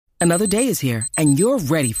Another day is here, and you're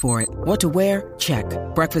ready for it. What to wear? Check.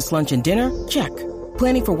 Breakfast, lunch, and dinner? Check.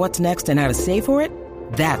 Planning for what's next and how to save for it?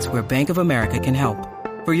 That's where Bank of America can help.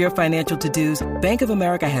 For your financial to-dos, Bank of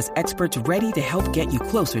America has experts ready to help get you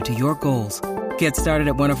closer to your goals. Get started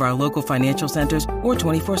at one of our local financial centers or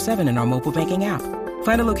 24/7 in our mobile banking app.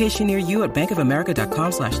 Find a location near you at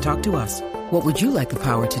bankofamerica.com/talktous. What would you like the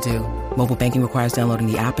power to do? Mobile banking requires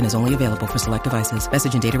downloading the app and is only available for select devices.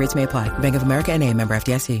 Message and data rates may apply. Bank of America N.A., member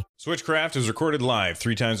FDIC. Switchcraft is recorded live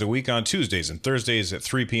 3 times a week on Tuesdays and Thursdays at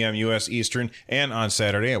 3 p.m. U.S. Eastern, and on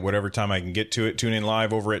Saturday at whatever time I can get to it. Tune in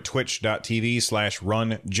live over at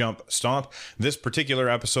twitch.tv/runjumpstomp. This particular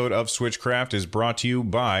episode of Switchcraft is brought to you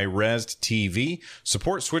by Rezzed TV.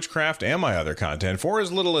 Support Switchcraft and my other content for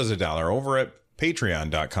as little as $1 over at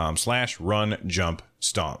patreon.com/runjumpstomp.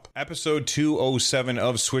 Episode 207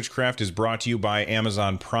 of Switchcraft is brought to you by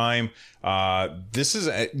Amazon Prime. This is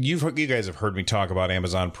you guys have heard me talk about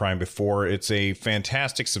Amazon Prime before. It's a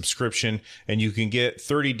fantastic subscription, and you can get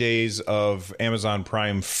 30 days of Amazon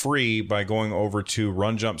Prime free by going over to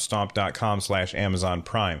runjumpstomp.com/Amazon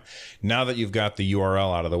Prime. Now that you've got the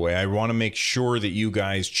URL out of the way, I want to make sure that you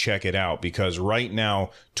guys check it out, because right now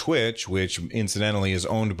Twitch, which incidentally is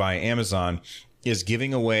owned by Amazon, is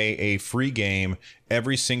giving away a free game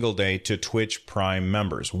every single day to Twitch Prime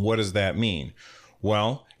members. What does that mean?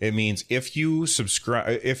 Well, it means if you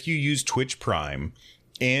use Twitch Prime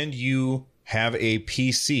and you have a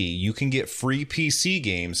PC, you can get free PC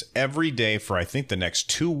games every day for, I think, the next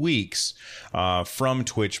 2 weeks from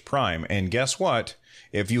Twitch Prime. And guess what?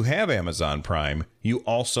 If you have Amazon Prime, you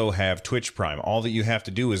also have Twitch Prime. All that you have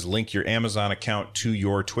to do is link your Amazon account to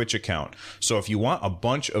your Twitch account. So if you want a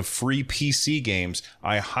bunch of free PC games,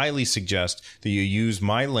 I highly suggest that you use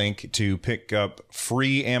my link to pick up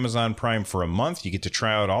free Amazon Prime for a month. You get to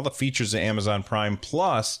try out all the features of Amazon Prime,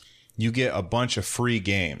 plus you get a bunch of free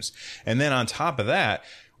games. And then on top of that,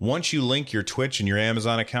 once you link your Twitch and your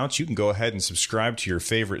Amazon accounts, you can go ahead and subscribe to your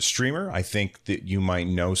favorite streamer. I think that you might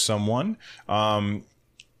know someone.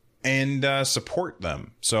 And support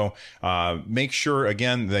them. So make sure,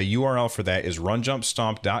 again, the URL for that is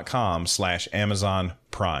runjumpstomp.com/Amazon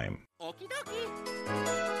Prime. Okie dokie.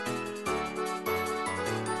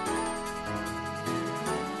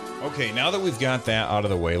 Okay, now that we've got that out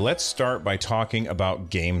of the way, let's start by talking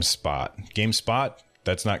about GameSpot. GameSpot?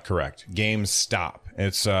 That's not correct. GameStop.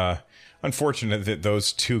 It's unfortunate that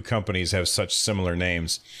those two companies have such similar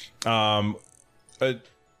names.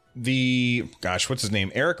 What's his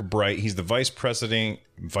name? Eric Bright. He's the vice president.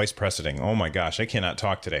 Oh my gosh, I cannot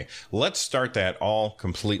talk today. Let's start that all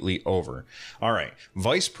completely over. All right.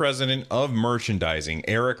 Vice president of merchandising,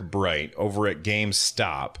 Eric Bright, over at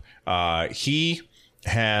GameStop. He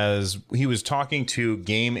was talking to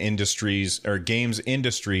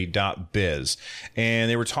gamesindustry.biz, and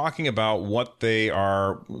they were talking about what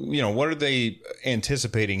are they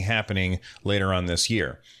anticipating happening later on this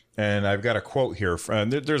year. And I've got a quote here.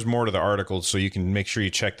 There's more to the article, so you can make sure you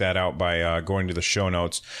check that out by going to the show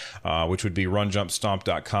notes, which would be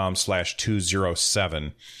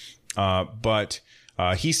runjumpstomp.com/207. But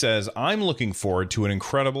he says, I'm looking forward to an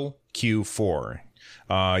incredible Q4.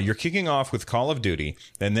 You're kicking off with Call of Duty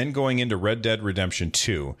and then going into Red Dead Redemption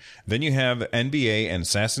 2. Then you have NBA and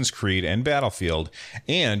Assassin's Creed and Battlefield,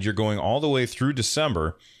 and you're going all the way through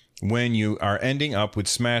December, when you are ending up with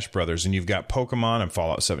Smash Brothers, and you've got Pokemon and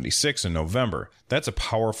Fallout 76 in November. That's a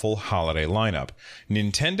powerful holiday lineup.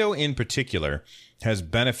 Nintendo in particular has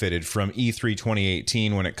benefited from E3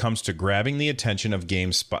 2018 when it comes to grabbing the attention of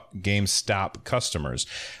GameStop customers.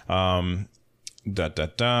 Where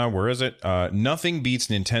is it? Nothing beats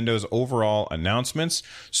Nintendo's overall announcements.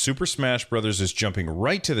 Super Smash Bros. Is jumping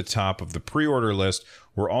right to the top of the pre-order list.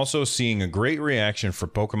 We're also seeing a great reaction for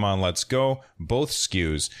Pokemon Let's Go, both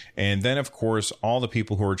SKUs. And then, of course, all the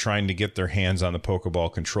people who are trying to get their hands on the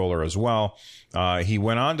Pokeball controller as well. He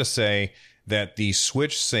went on to say that the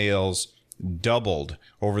Switch sales doubled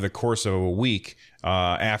over the course of a week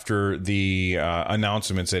after the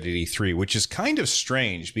announcements at E3, which is kind of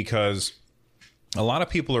strange because a lot of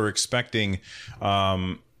people are expecting,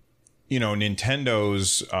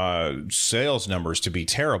 Nintendo's sales numbers to be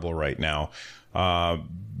terrible right now,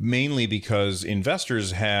 mainly because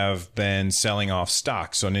investors have been selling off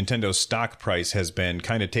stock. So Nintendo's stock price has been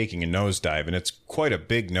kind of taking a nosedive, and it's quite a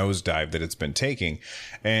big nosedive that it's been taking.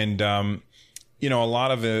 And, a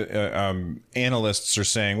lot of analysts are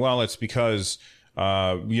saying, well, it's because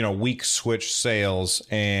weak Switch sales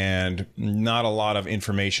and not a lot of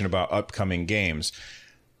information about upcoming games.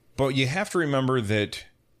 But you have to remember that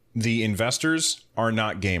the investors are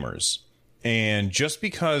not gamers. And just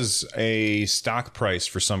because a stock price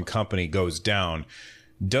for some company goes down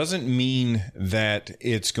doesn't mean that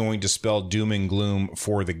it's going to spell doom and gloom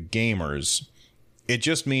for the gamers. It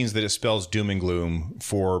just means that it spells doom and gloom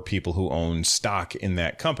for people who own stock in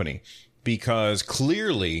that company, because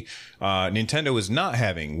clearly Nintendo is not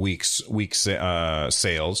having weak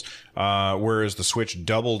sales, whereas the Switch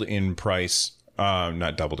doubled in price.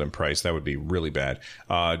 Not doubled in price. That would be really bad.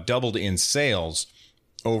 Doubled in sales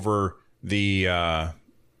over the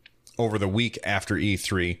week after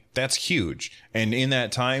E3. That's huge. And in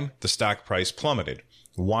that time, the stock price plummeted.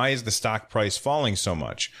 Why is the stock price falling so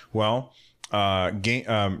much? Well, not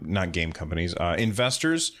game companies,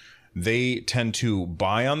 investors, they tend to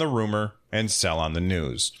buy on the rumor and sell on the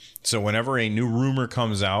news. So whenever a new rumor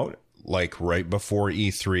comes out, like right before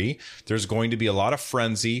E3, there's going to be a lot of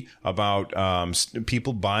frenzy about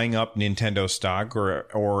people buying up Nintendo stock or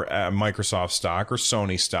Microsoft stock or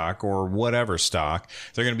Sony stock or whatever stock.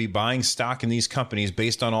 They're going to be buying stock in these companies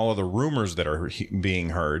based on all of the rumors that are being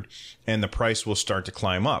heard, and the price will start to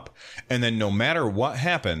climb up. And then no matter what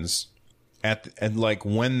happens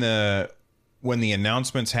when the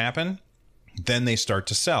announcements happen, then they start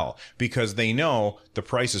to sell because they know the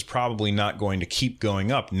price is probably not going to keep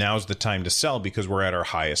going up. Now's the time to sell because we're at our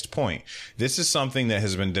highest point. This is something that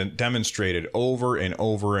has been demonstrated over and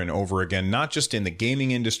over and over again, not just in the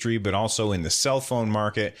gaming industry, but also in the cell phone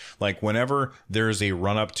market. Like whenever there's a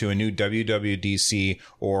run up to a new WWDC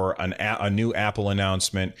or a new Apple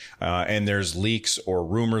announcement, and there's leaks or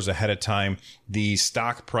rumors ahead of time, the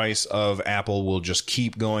stock price of Apple will just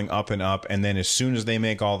keep going up and up. And then as soon as they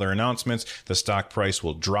make all their announcements, the stock price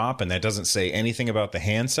will drop. And that doesn't say anything about the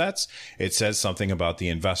handsets. It says something about the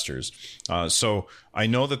investors. So I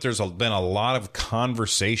know that there's been a lot of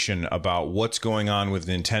conversation about what's going on with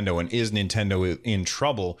Nintendo and is Nintendo in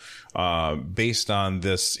trouble based on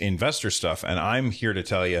this investor stuff. And I'm here to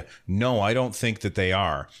tell you, no, I don't think that they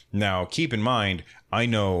are. Now, keep in mind, I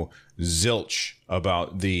know zilch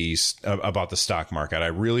about the stock market. I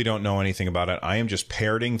really don't know anything about it. I am just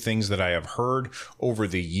parroting things that I have heard over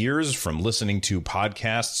the years from listening to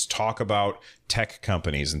podcasts talk about tech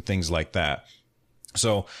companies and things like that.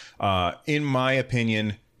 So, in my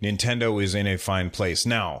opinion, Nintendo is in a fine place.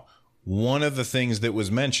 Now, one of the things that was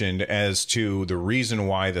mentioned as to the reason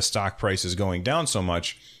why the stock price is going down so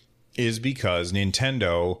much is because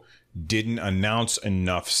Nintendo didn't announce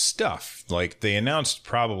enough stuff. Like they announced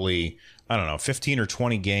probably, 15 or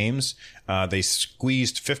 20 games. They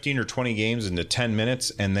squeezed 15 or 20 games into 10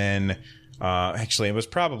 minutes. And then actually it was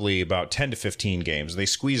probably about 10 to 15 games. They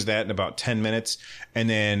squeezed that in about 10 minutes. And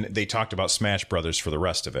then they talked about Smash Brothers for the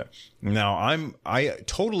rest of it. Now I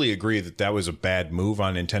totally agree that was a bad move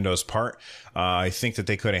on Nintendo's part. I think that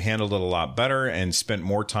they could have handled it a lot better and spent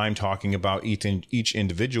more time talking about each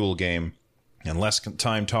individual game and less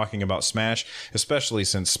time talking about Smash, especially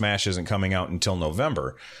since Smash isn't coming out until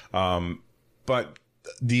November. But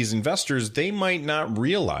these investors, they might not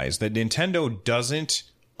realize that Nintendo doesn't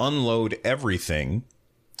unload everything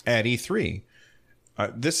at E3.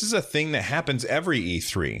 This is a thing that happens every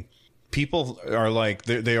E3. People are like,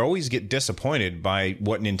 they always get disappointed by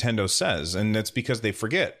what Nintendo says. And that's because they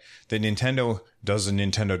forget that Nintendo does a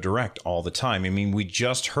Nintendo Direct all the time. I mean, we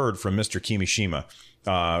just heard from Mr. Kimishima,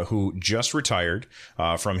 who just retired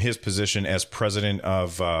from his position as president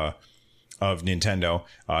of Nintendo,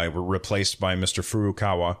 replaced by Mr.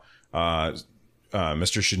 Furukawa,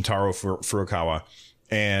 Mr. Shintaro Furukawa.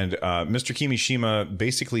 And Mr. Kimishima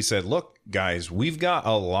basically said, look, guys, we've got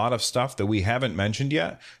a lot of stuff that we haven't mentioned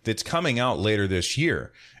yet that's coming out later this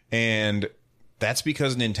year. And that's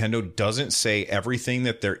because Nintendo doesn't say everything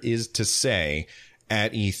that there is to say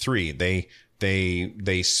at E3.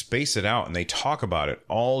 They space it out and they talk about it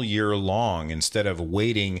all year long instead of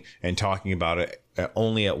waiting and talking about it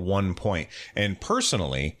only at one point. And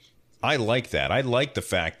personally, I like that. I like the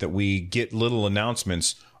fact that we get little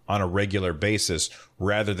announcements on a regular basis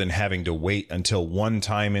rather than having to wait until one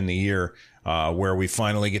time in the year where we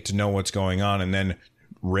finally get to know what's going on and then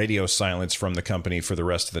radio silence from the company for the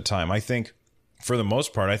rest of the time. I think for the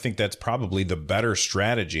most part, I think that's probably the better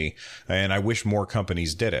strategy, and I wish more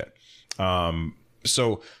companies did it.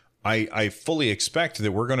 So I fully expect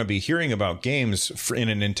that we're going to be hearing about games in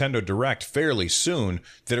a Nintendo Direct fairly soon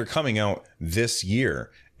that are coming out this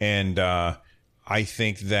year. And I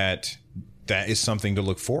think that is something to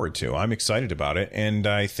look forward to. I'm excited about it. And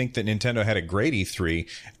I think that Nintendo had a great E3.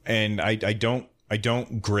 And I don't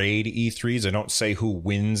grade E3s. I don't say who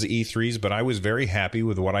wins E3s, but I was very happy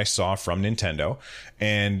with what I saw from Nintendo.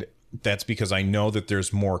 And that's because I know that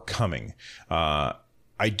there's more coming.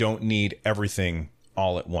 I don't need everything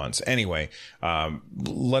all at once. Anyway,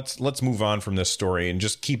 let's move on from this story and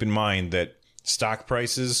just keep in mind that stock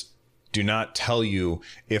prices do not tell you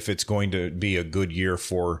if it's going to be a good year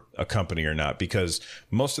for a company or not, because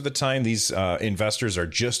most of the time these investors are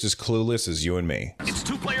just as clueless as you and me. It's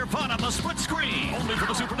two-player fun on the split screen, only for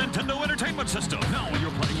the Super Nintendo Entertainment System. Now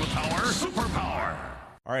you're playing with power, superpower.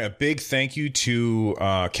 All right, a big thank you to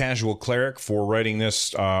Casual Cleric for writing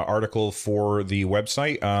this article for the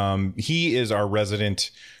website. He is our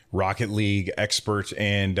resident Rocket League expert,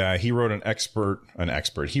 and he wrote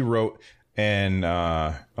He wrote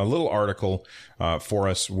a little article for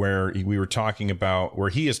us where he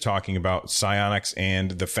is talking about Psyonix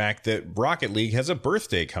and the fact that Rocket League has a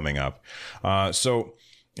birthday coming up. So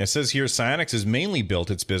it says here, Psyonix has mainly built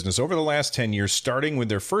its business over the last 10 years, starting with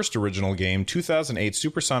their first original game, 2008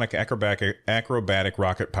 Supersonic Acrobatic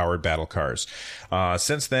Rocket-Powered Battle Cars.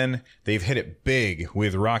 Since then, they've hit it big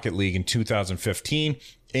with Rocket League in 2015,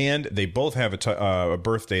 and they both have a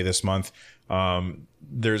birthday this month.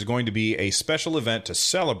 There's going to be a special event to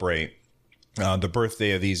celebrate the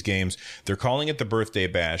birthday of these games. They're calling it the Birthday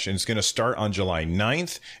Bash, and it's going to start on July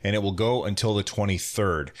 9th, and it will go until the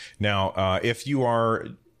 23rd. Now, if you are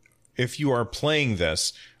playing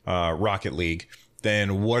this Rocket League,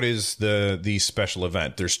 then what is the special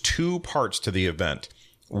event? There's two parts to the event.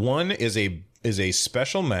 One is a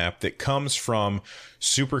special map that comes from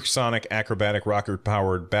Supersonic Acrobatic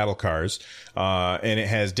Rocket-Powered Battle Cars, and it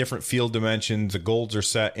has different field dimensions. The goals are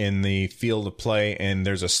set in the field of play, and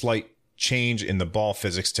there's a slight change in the ball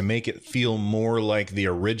physics to make it feel more like the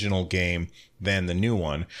original game than the new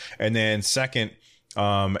one. And then second,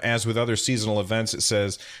 as with other seasonal events, it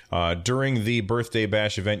says during the Birthday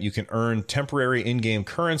Bash event, you can earn temporary in-game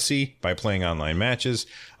currency by playing online matches.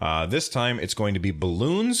 This time it's going to be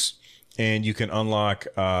balloons, and you can unlock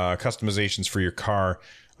customizations for your car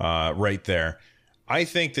right there. I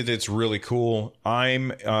think that it's really cool.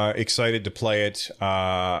 I'm excited to play it.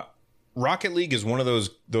 Rocket League is one of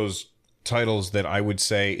those titles that I would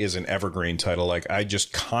say is an evergreen title. Like, I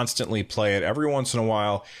just constantly play it. Every once in a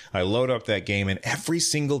while, I load up that game, and every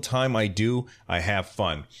single time I do, I have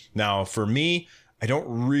fun. Now, for me, I don't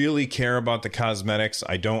really care about the cosmetics.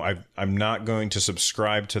 I'm not going to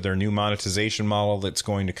subscribe to their new monetization model that's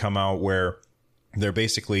going to come out, where they're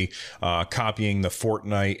basically copying the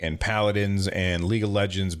Fortnite and Paladins and League of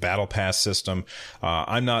Legends Battle Pass system.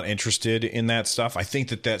 I'm not interested in that stuff. I think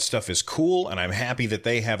that stuff is cool, and I'm happy that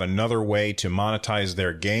they have another way to monetize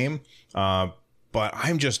their game. But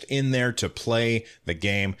I'm just in there to play the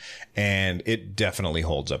game, and it definitely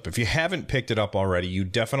holds up. If you haven't picked it up already, you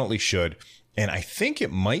definitely should. And I think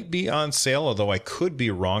it might be on sale, although I could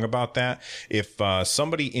be wrong about that. If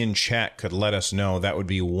somebody in chat could let us know, that would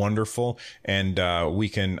be wonderful. And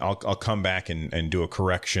I'll come back and do a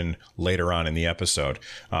correction later on in the episode.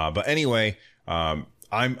 But anyway,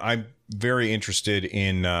 I'm very interested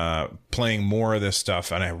in playing more of this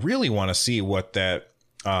stuff, and I really want to see what the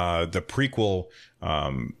prequel,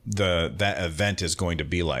 that event is going to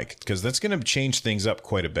be like, because that's going to change things up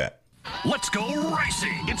quite a bit. Let's go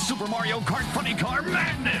racing! It's Super Mario Kart Funny Car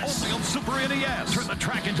Madness! Only on Super NES! Turn the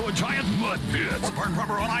track into a giant mud pit! Or burn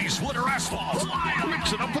rubber on ice, wood, or asphalt!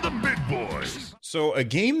 Mix it up for the big boys! So, a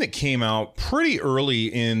game that came out pretty early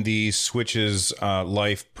in the Switch's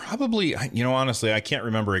life, probably, honestly, I can't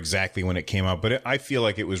remember exactly when it came out, but I feel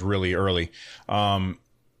like it was really early,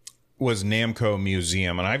 was Namco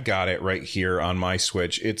Museum, and I've got it right here on my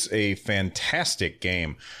Switch. It's a fantastic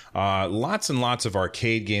game. Lots and lots of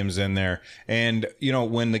arcade games in there. And,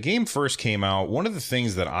 when the game first came out, one of the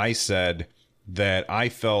things that I said that I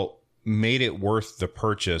felt made it worth the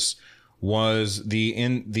purchase was the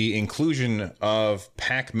inclusion of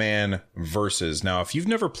Pac-Man Versus. Now, if you've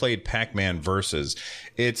never played Pac-Man Versus,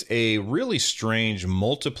 it's a really strange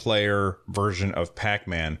multiplayer version of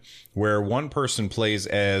Pac-Man where one person plays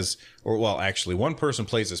as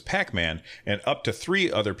Pac-Man, and up to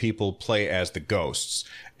 3 other people play as the ghosts.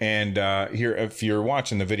 And here, if you're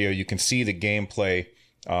watching the video, you can see the gameplay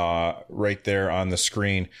right there on the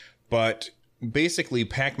screen. But basically,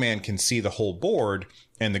 Pac-Man can see the whole board,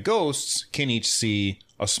 and the ghosts can each see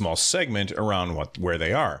a small segment around where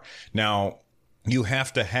they are. Now, you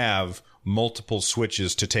have to have multiple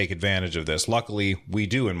switches to take advantage of this. Luckily, we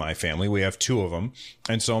do in my family. We have 2 of them.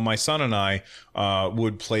 And so my son and I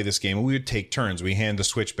would play this game, and we would take turns. We hand the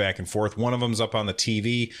switch back and forth. One of them's up on the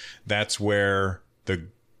TV. That's where the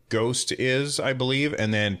ghost is, I believe.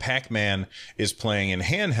 And then Pac-Man is playing in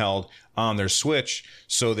handheld on their Switch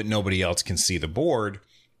so that nobody else can see the board.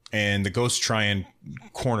 And the ghosts try and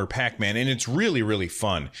corner Pac-Man, and it's really, really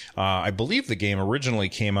fun. I believe the game originally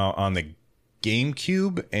came out on the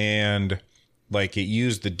GameCube, and it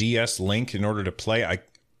used the DS Link in order to play.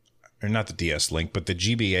 or not the DS link, but the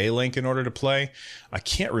GBA link in order to play. I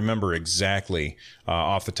can't remember exactly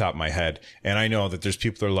off the top of my head. And I know that there's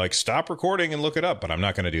people that are like, stop recording and look it up, but I'm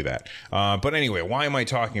not going to do that. But anyway, why am I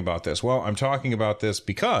talking about this? Well, I'm talking about this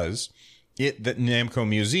because the Namco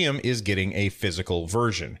Museum is getting a physical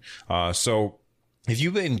version. So if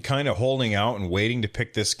you've been kind of holding out and waiting to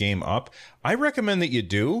pick this game up, I recommend that you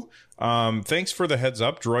do. Thanks for the heads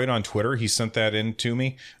up, Droid on Twitter. He sent that in to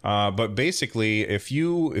me. But basically, if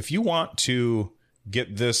you want to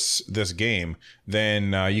get this game,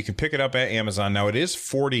 then you can pick it up at Amazon. Now, it is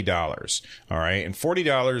 $40. All right. And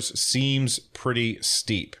 $40 seems pretty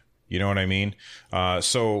steep. You know what I mean?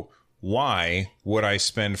 So why would I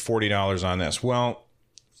spend $40 on this? Well,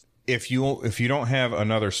 if you don't have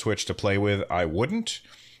another Switch to play with, I wouldn't.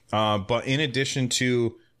 But in addition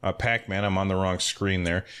to Pac-Man, I'm on the wrong screen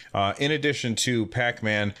there. In addition to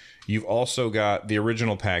Pac-Man, you've also got the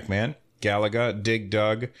original Pac-Man, Galaga, Dig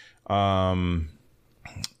Dug,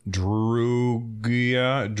 Druaga,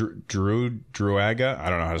 I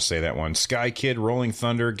don't know how to say that one, Sky Kid, Rolling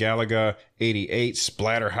Thunder, Galaga 88,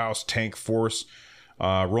 Splatterhouse, Tank Force,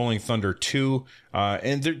 Rolling Thunder 2,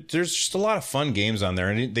 and there's just a lot of fun games on there,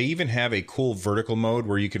 and they even have a cool vertical mode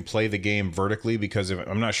where you can play the game vertically, because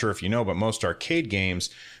I'm not sure if you know, but most arcade games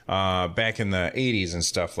back in the 80s and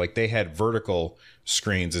stuff, like, they had vertical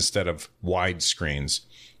screens instead of wide screens.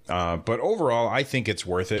 But overall, I think it's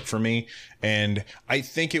worth it for me, and I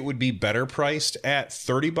think it would be better priced at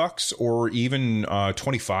 $30 or even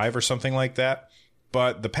 25 or something like that.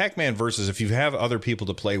 But the Pac-Man Versus, if you have other people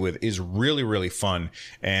to play with, is really, really fun,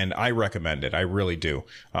 and I recommend it. I really do.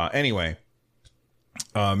 Anyway,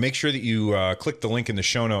 make sure that you click the link in the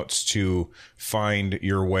show notes to find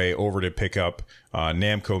your way over to pick up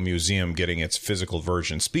Namco Museum getting its physical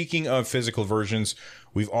version. Speaking of physical versions,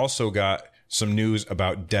 we've also got some news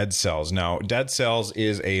about Dead Cells. Now, Dead Cells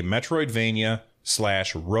is a Metroidvania /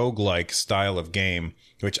 roguelike style of game,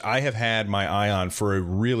 which I have had my eye on for a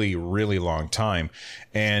really, really long time.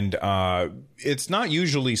 And it's not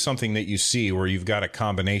usually something that you see where you've got a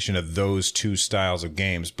combination of those two styles of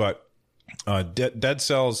games, but Dead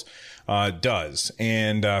Cells does.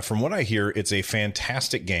 And from what I hear, it's a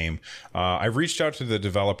fantastic game. I've reached out to the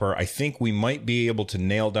developer. I think we might be able to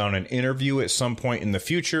nail down an interview at some point in the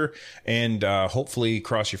future, and hopefully,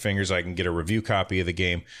 cross your fingers, I can get a review copy of the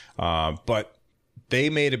game. But they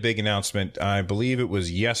made a big announcement. I believe it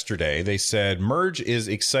was yesterday. They said Merge is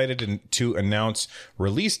excited to announce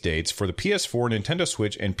release dates for the PS4, Nintendo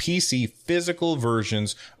Switch, and PC physical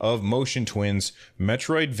versions of Motion Twin's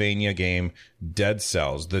Metroidvania game Dead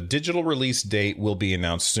Cells. The digital release date will be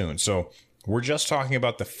announced soon. So we're just talking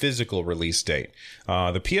about the physical release date.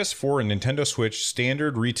 The PS4 and Nintendo Switch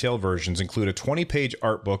standard retail versions include a 20-page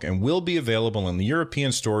art book and will be available in the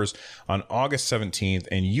European stores on August 17th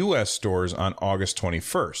and U.S. stores on August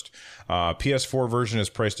 21st. PS4 version is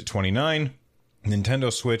priced at $29.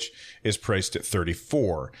 Nintendo Switch is priced at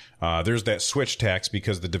 $34. There's that Switch tax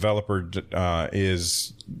because the developer doesn't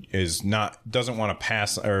want to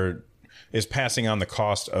pass, or is passing on the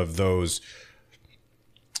cost of those.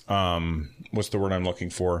 What's the word I'm looking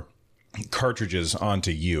for? Cartridges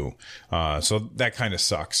onto you. So that kind of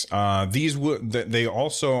sucks. They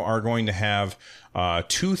also are going to have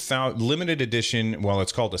 2,000 limited edition. Well,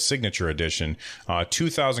 it's called a signature edition.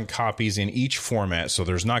 2,000 copies in each format. So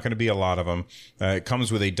there's not going to be a lot of them. It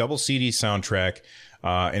comes with a double CD soundtrack,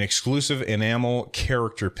 an exclusive enamel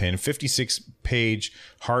character pin, 56-page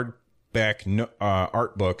hardback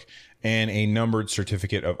art book, and a numbered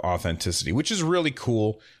certificate of authenticity, which is really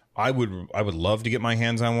cool. I would love to get my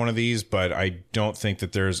hands on one of these, but I don't think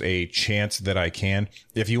that there's a chance that I can.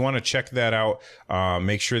 If you want to check that out,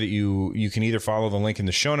 make sure that you can either follow the link in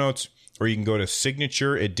the show notes, or you can go to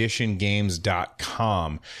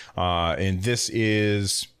signatureeditiongames.com. And this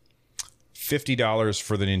is $50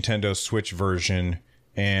 for the Nintendo Switch version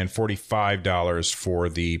and $45 for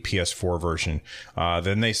the PS4 version.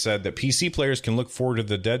 Then they said that PC players can look forward to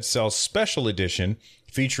the Dead Cells Special Edition,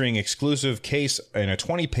 featuring exclusive case and a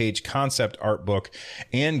 20-page concept art book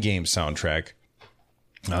and game soundtrack.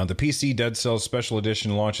 The PC Dead Cells Special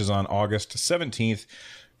Edition launches on August 17th,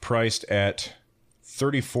 priced at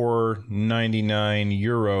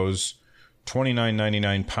 €34.99,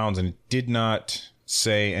 29.99 pounds, and it did not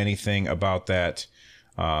say anything about that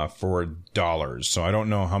for dollars. So I don't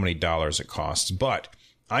know how many dollars it costs, but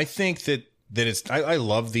I think that it's, I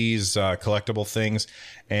love these collectible things.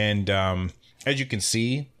 And as you can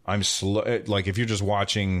see, I'm slow. Like, if you're just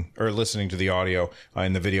watching or listening to the audio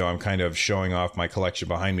in the video, I'm kind of showing off my collection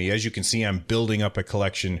behind me. As you can see, I'm building up a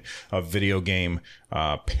collection of video game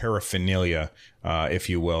paraphernalia, if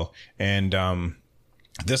you will. And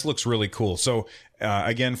this looks really cool. So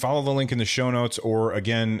again, follow the link in the show notes, or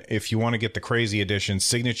again, if you want to get the crazy edition,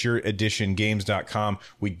 signatureeditiongames.com.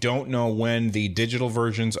 We don't know when the digital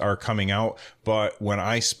versions are coming out, but when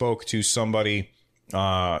I spoke to somebody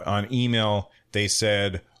on email, they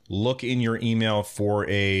said, look in your email for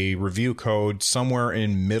a review code somewhere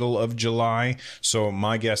in middle of July. So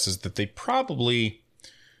my guess is that they probably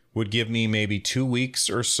would give me maybe 2 weeks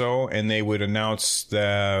or so, and they would announce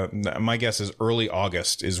my guess is early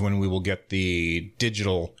August is when we will get the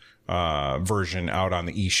digital version out on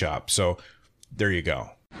the eShop. So there you go.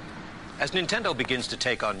 As Nintendo begins to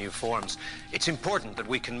take on new forms, it's important that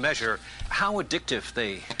we can measure how addictive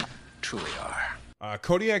they truly are.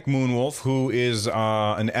 Kodiak Moonwolf, who is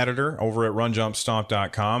an editor over at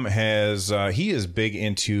RunJumpStomp.com, he is big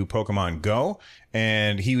into Pokemon Go,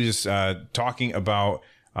 and he was talking about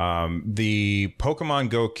the Pokemon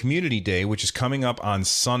Go Community Day, which is coming up on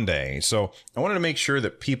Sunday. So I wanted to make sure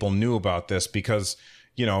that people knew about this because,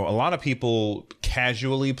 you know, a lot of people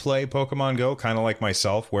casually play Pokemon Go, kind of like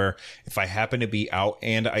myself, where if I happen to be out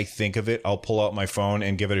and I think of it, I'll pull out my phone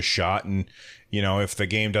and give it a shot. And, you know, if the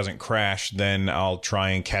game doesn't crash, then I'll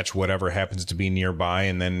try and catch whatever happens to be nearby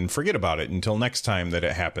and then forget about it until next time that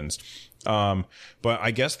it happens. But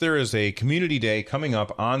I guess there is a community day coming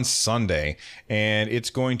up on Sunday, and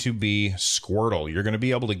it's going to be Squirtle. You're going to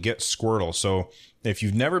be able to get Squirtle. So if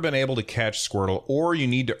you've never been able to catch Squirtle, or you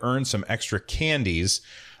need to earn some extra candies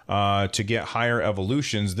to get higher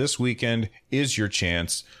evolutions, this weekend is your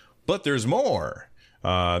chance. But there's more.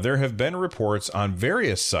 There have been reports on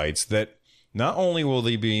various sites that not only will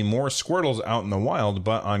there be more Squirtles out in the wild,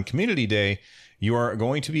 but on Community Day, you are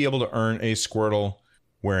going to be able to earn a Squirtle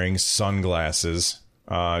wearing sunglasses,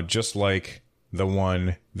 just like the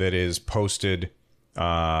one that is posted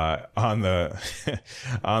on the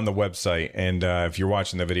on the website. And if you're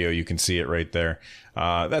watching the video, you can see it right there.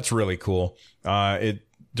 That's really cool.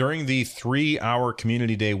 During the 3-hour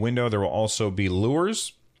Community Day window, there will also be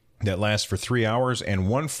lures that last for 3 hours and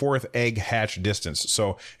 1/4 egg hatch distance.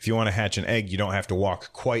 So if you want to hatch an egg, you don't have to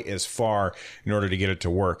walk quite as far in order to get it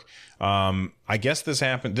to work. I guess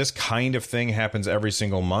this kind of thing happens every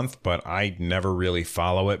single month, but I never really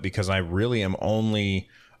follow it because I really am only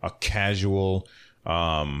a casual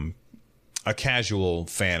fan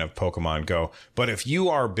of Pokemon Go. But if you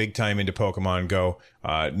are big time into Pokemon Go,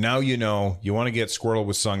 now you know you want to get Squirtle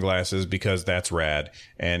with sunglasses because that's rad.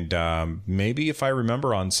 And maybe if I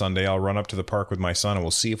remember on Sunday, I'll run up to the park with my son and we'll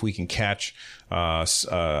see if we can catch a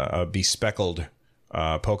bespeckled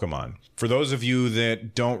Pokemon. For those of you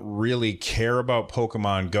that don't really care about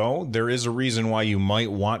Pokemon Go, there is a reason why you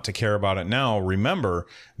might want to care about it now. Remember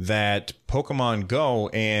that Pokemon Go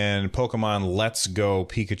and Pokemon Let's Go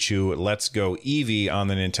Pikachu, Let's Go Eevee on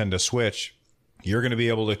the Nintendo Switch, you're going to be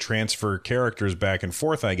able to transfer characters back and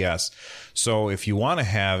forth, I guess. So if you want to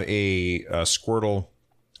have a Squirtle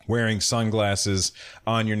wearing sunglasses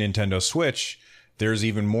on your Nintendo Switch, there's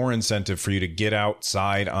even more incentive for you to get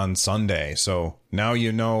outside on Sunday. So now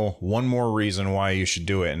you know one more reason why you should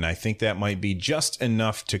do it, and I think that might be just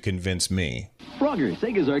enough to convince me. Frogger,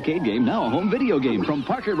 Sega's arcade game, now a home video game from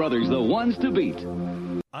Parker Brothers, the ones to beat.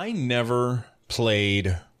 I never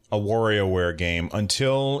played a WarioWare game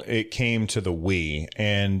until it came to the Wii,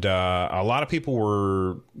 and a lot of people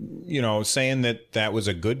were, saying that was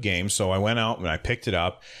a good game. So I went out and I picked it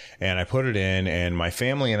up and I put it in, and my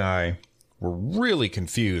family and I were really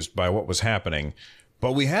confused by what was happening,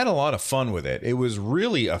 but we had a lot of fun with it. It was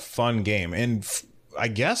really a fun game. And I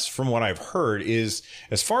guess from what I've heard is,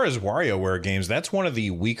 as far as WarioWare games, that's one of the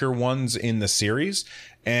weaker ones in the series.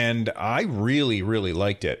 And I really, really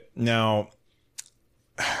liked it. Now,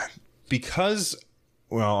 because,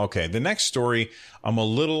 the next story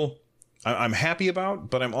I'm happy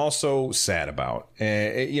about, but I'm also sad about.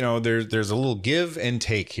 There's a little give and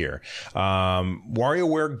take here.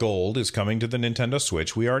 WarioWare Gold is coming to the Nintendo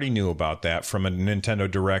Switch. We already knew about that from a Nintendo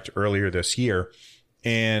Direct earlier this year.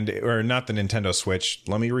 Or not the Nintendo Switch.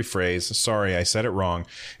 Let me rephrase. Sorry, I said it wrong.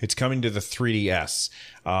 It's coming to the 3DS.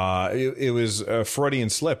 It was a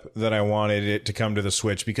Freudian slip that I wanted it to come to the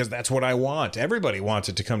Switch because that's what I want. Everybody wants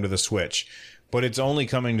it to come to the Switch, but it's only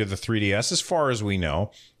coming to the 3DS as far as we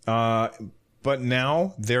know. But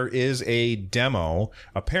now there is a demo.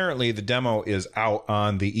 Apparently the demo is out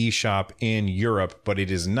on the eShop in Europe, but it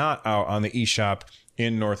is not out on the eShop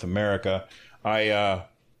in North America. I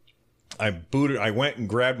went and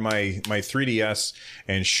grabbed my 3DS,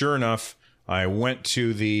 and sure enough, I went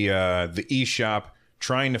to the eShop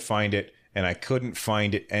trying to find it, and I couldn't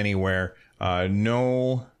find it anywhere.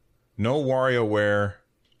 No WarioWare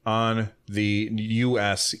on the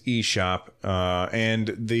US eShop,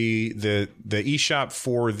 and the eShop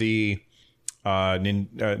for the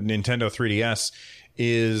Nintendo 3DS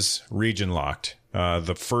is region locked.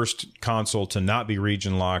 The first console to not be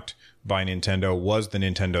region locked by Nintendo was the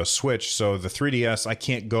Nintendo Switch. So the 3DS, I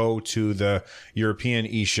can't go to the European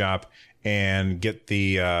eShop and get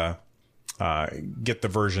the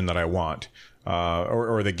version that I want,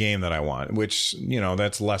 or the game that I want, which,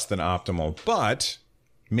 that's less than optimal. But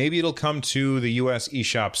maybe it'll come to the US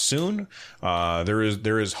eShop soon.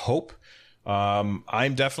 There is hope.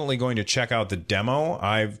 I'm definitely going to check out the demo.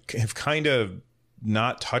 Have kind of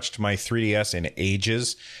not touched my 3DS in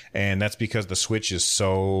ages, and that's because the Switch is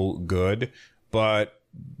so good. But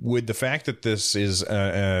with the fact that this is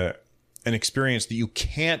an experience that you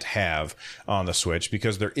can't have on the Switch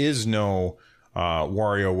because there is no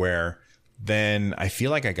WarioWare, then I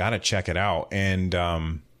feel like I gotta check it out. And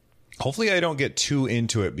hopefully I don't get too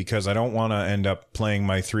into it, because I don't want to end up playing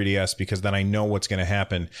my 3DS, because then I know what's going to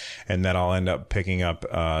happen, and then I'll end up picking up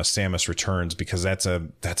Samus Returns, because that's a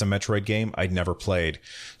Metroid game I'd never played.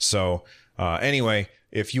 So anyway,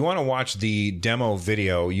 if you want to watch the demo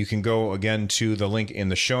video, you can go again to the link in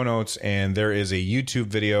the show notes, and there is a YouTube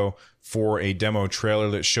video for a demo trailer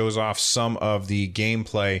that shows off some of the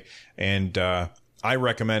gameplay, and I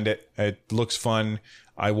recommend it. It looks fun.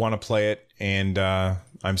 I want to play it, and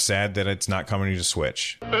I'm sad that it's not coming to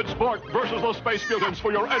Switch. It's Bart versus the Space Mutants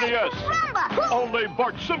for your NES. Only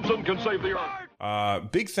Bart Simpson can save the Earth.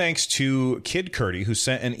 Big thanks to Kid Curdy, who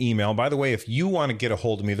sent an email. By the way, if you want to get a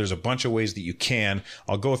hold of me, there's a bunch of ways that you can.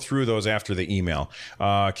 I'll go through those after the email.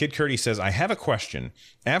 Kid Curdy says, I have a question.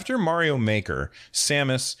 After Mario Maker,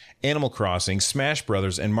 Samus, Animal Crossing, Smash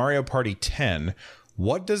Brothers, and Mario Party 10,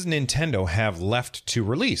 what does Nintendo have left to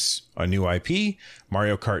release? A new IP?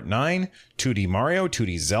 Mario Kart 9? 2D Mario?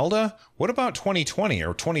 2D Zelda? What about 2020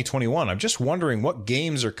 or 2021? I'm just wondering what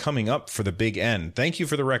games are coming up for the big N. Thank you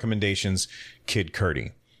for the recommendations, Kid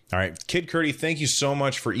Curdy. All right, Kid Curdy, thank you so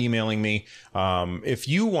much for emailing me. If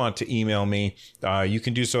you want to email me, you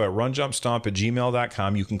can do so at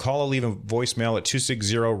runjumpstomp@gmail.com. You can call or leave a voicemail at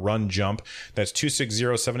 260-RUN-JUMP. That's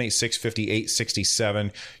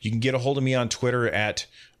 260-786-5867. You can get a hold of me on Twitter at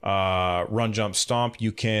RunJumpStomp.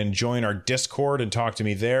 You can join our Discord and talk to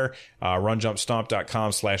me there.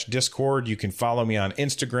 runjumpstomp.com/Discord. You can follow me on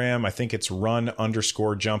Instagram. I think it's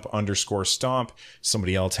run_jump_stomp.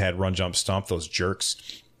 Somebody else had RunJumpStomp, those jerks.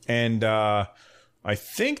 And I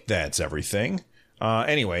think that's everything.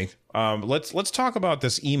 Anyway, let's talk about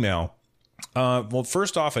this email. Well,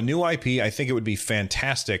 first off, a new IP. I think it would be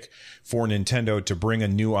fantastic for Nintendo to bring a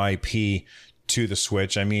new IP to the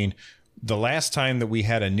Switch. I mean, the last time that we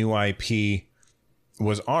had a new IP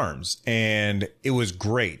was ARMS, and it was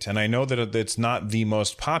great. And I know that it's not the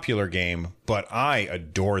most popular game, but I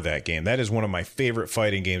adore that game. That is one of my favorite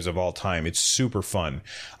fighting games of all time. It's super fun.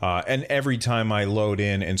 And every time I load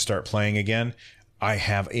in and start playing again, I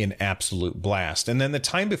have an absolute blast. And then the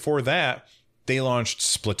time before that, they launched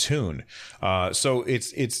Splatoon. So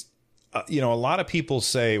it's a lot of people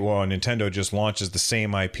say, well, Nintendo just launches the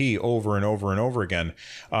same IP over and over and over again.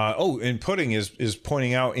 And Pudding is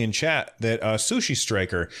pointing out in chat that Sushi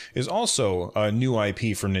Striker is also a new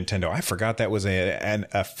IP from Nintendo. I forgot that was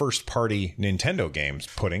a first-party Nintendo game,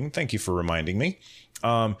 Pudding. Thank you for reminding me.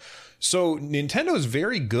 So Nintendo is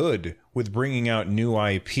very good with bringing out new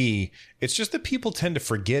IP. It's just that people tend to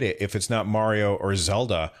forget it if it's not Mario or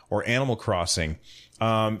Zelda or Animal Crossing.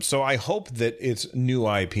 So I hope that it's new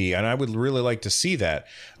IP, and I would really like to see that.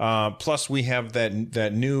 Plus, we have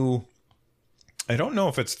that new, I don't know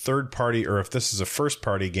if it's third party or if this is a first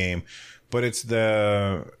party game, but it's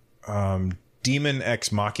the Demon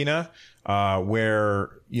Ex Machina, where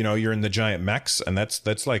you're in the giant mechs, and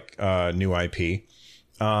that's like new IP.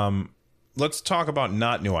 Let's talk about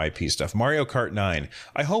not new IP stuff. Mario Kart 9.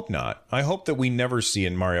 I hope not. I hope that we never see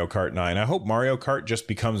in Mario Kart 9. I hope Mario Kart just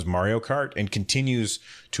becomes Mario Kart and continues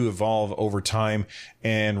to evolve over time.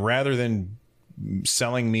 And rather than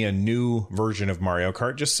selling me a new version of Mario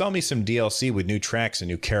Kart, just sell me some DLC with new tracks and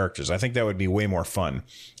new characters. I think that would be way more fun.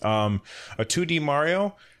 A 2D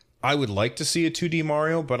Mario. I would like to see a 2D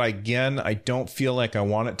Mario, but again, I don't feel like I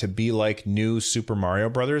want it to be like new Super Mario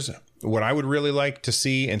Brothers. What I would really like to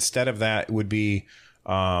see instead of that would be,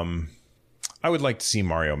 I would like to see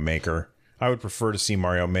Mario Maker. I would prefer to see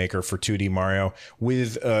Mario Maker for 2D Mario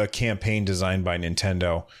with a campaign designed by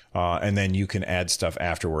Nintendo, and then you can add stuff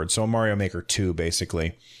afterwards. So Mario Maker 2,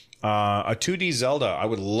 basically. A 2D Zelda. I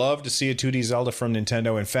would love to see a 2D Zelda from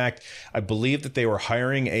Nintendo. In fact, I believe that they were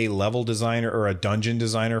hiring a level designer or a dungeon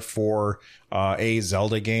designer for a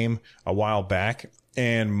Zelda game a while back.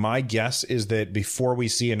 And my guess is that before we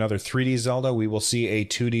see another 3D Zelda, we will see a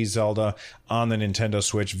 2D Zelda on the Nintendo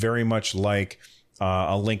Switch, very much like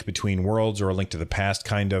a Link Between Worlds or a Link to the Past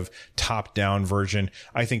kind of top-down version.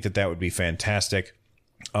 I think that would be fantastic.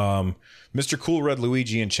 Mr. Cool Red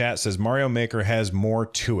Luigi in chat says Mario Maker has more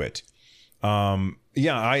to it.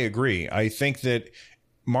 Yeah, I agree. I think that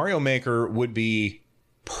Mario Maker would be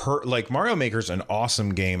Mario Maker's an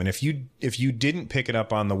awesome game, and if you didn't pick it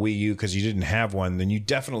up on the Wii U because you didn't have one, then you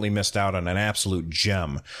definitely missed out on an absolute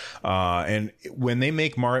gem. And when they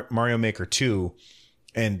make Mario Maker 2,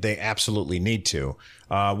 and they absolutely need to,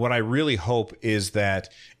 what I really hope is that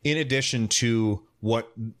in addition to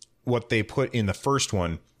what they put in the first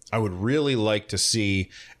one, I would really like to see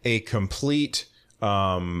a complete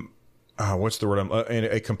what's the word?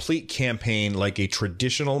 A complete campaign, like a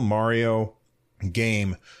traditional Mario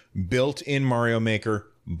game built in Mario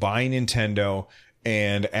Maker by Nintendo,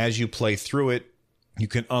 and as you play through it, you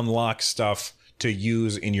can unlock stuff to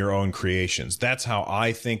use in your own creations. That's how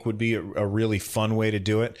I think would be a really fun way to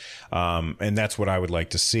do it, and that's what I would like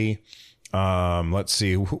to see. Let's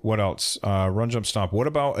see what else. Run Jump Stomp. What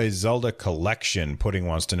about a Zelda collection? Pudding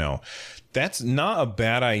wants to know. That's not a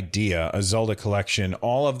bad idea. A Zelda collection,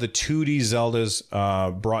 all of the 2D Zeldas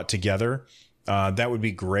brought together. That would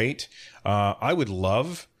be great. I would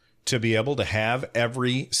love to be able to have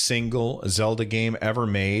every single Zelda game ever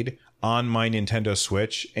made on my Nintendo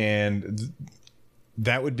Switch, and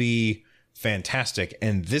that would be fantastic.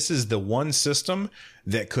 And this is the one system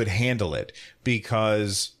that could handle it,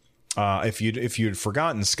 because if you'd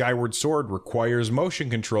forgotten, Skyward Sword requires motion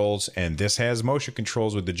controls, and this has motion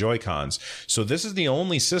controls with the Joy-Cons. So this is the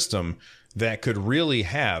only system that could really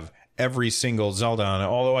have every single Zelda on it,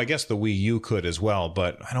 although I guess the Wii U could as well,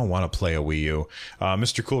 but I don't want to play a Wii U.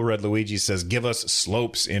 Mr. Cool Red Luigi says, give us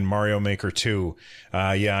slopes in Mario Maker 2.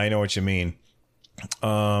 Yeah, I know what you mean.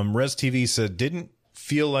 Res TV said, didn't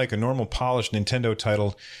feel like a normal polished Nintendo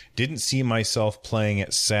title. Didn't see myself playing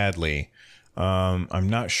it, sadly. I'm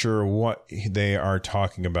not sure what they are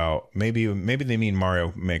talking about. Maybe they mean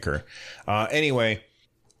Mario Maker. Anyway,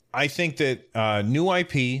 I think that new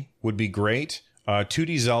IP would be great.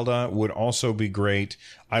 2D Zelda would also be great.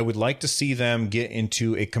 I would like to see them get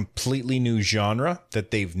into a completely new genre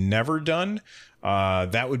that they've never done.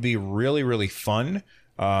 That would be really, really fun.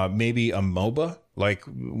 Maybe a MOBA, like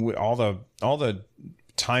all the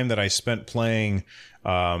time that I spent playing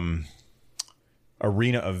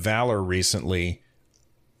Arena of Valor recently.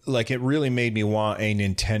 Like, it really made me want a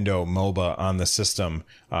Nintendo MOBA on the system,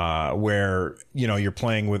 where, you're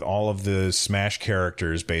playing with all of the Smash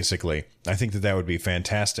characters, basically. I think that would be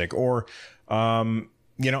fantastic. Or,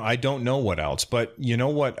 I don't know what else, but you know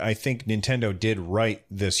what I think Nintendo did right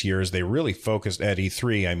this year is they really focused at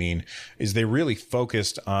E3. They really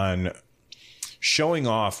focused on showing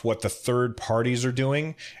off what the third parties are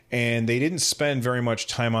doing, and they didn't spend very much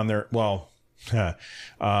time on their,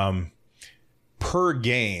 per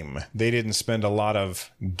game, they didn't spend a lot of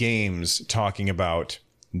games talking about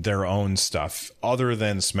their own stuff other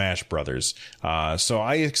than Smash Brothers. So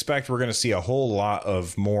I expect we're going to see a whole lot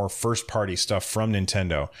of more first party stuff from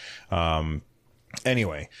Nintendo.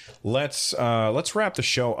 Anyway, let's wrap the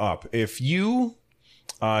show up. If you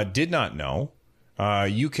did not know,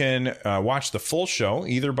 you can watch the full show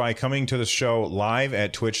either by coming to the show live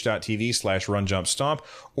at twitch.tv/runjumpstomp,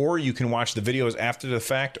 or you can watch the videos after the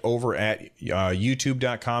fact over at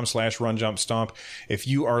youtube.com/runjumpstomp. If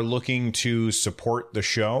you are looking to support the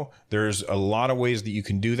show, there's a lot of ways that you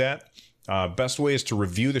can do that. Best way is to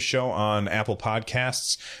review the show on Apple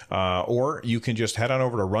Podcasts, or you can just head on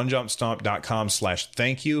over to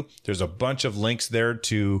runjumpstomp.com/thank you. There's a bunch of links there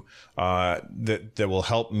to that will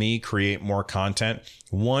help me create more content.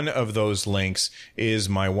 One of those links is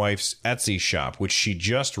my wife's Etsy shop, which she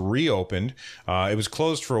just reopened. It was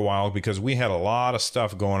closed for a while because we had a lot of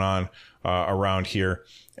stuff going on around here.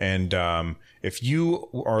 And if you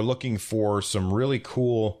are looking for some really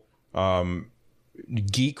cool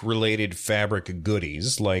geek related fabric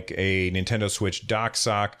goodies like a Nintendo Switch dock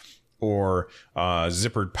sock or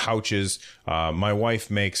zippered pouches, my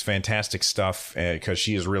wife makes fantastic stuff because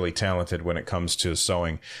she is really talented when it comes to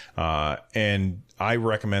sewing, and I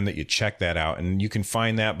recommend that you check that out. And you can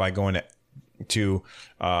find that by going to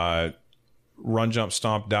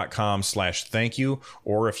runjumpstomp.com/thank you,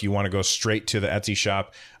 or if you want to go straight to the Etsy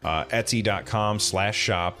shop,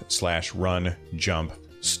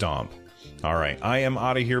 etsy.com/shop/runjumpstomp. All right, I am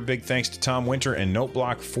out of here. Big thanks to Tom Winter and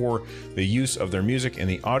Noteblock for the use of their music in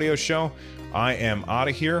the audio show. I am out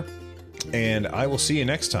of here, and I will see you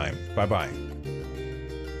next time. Bye-bye.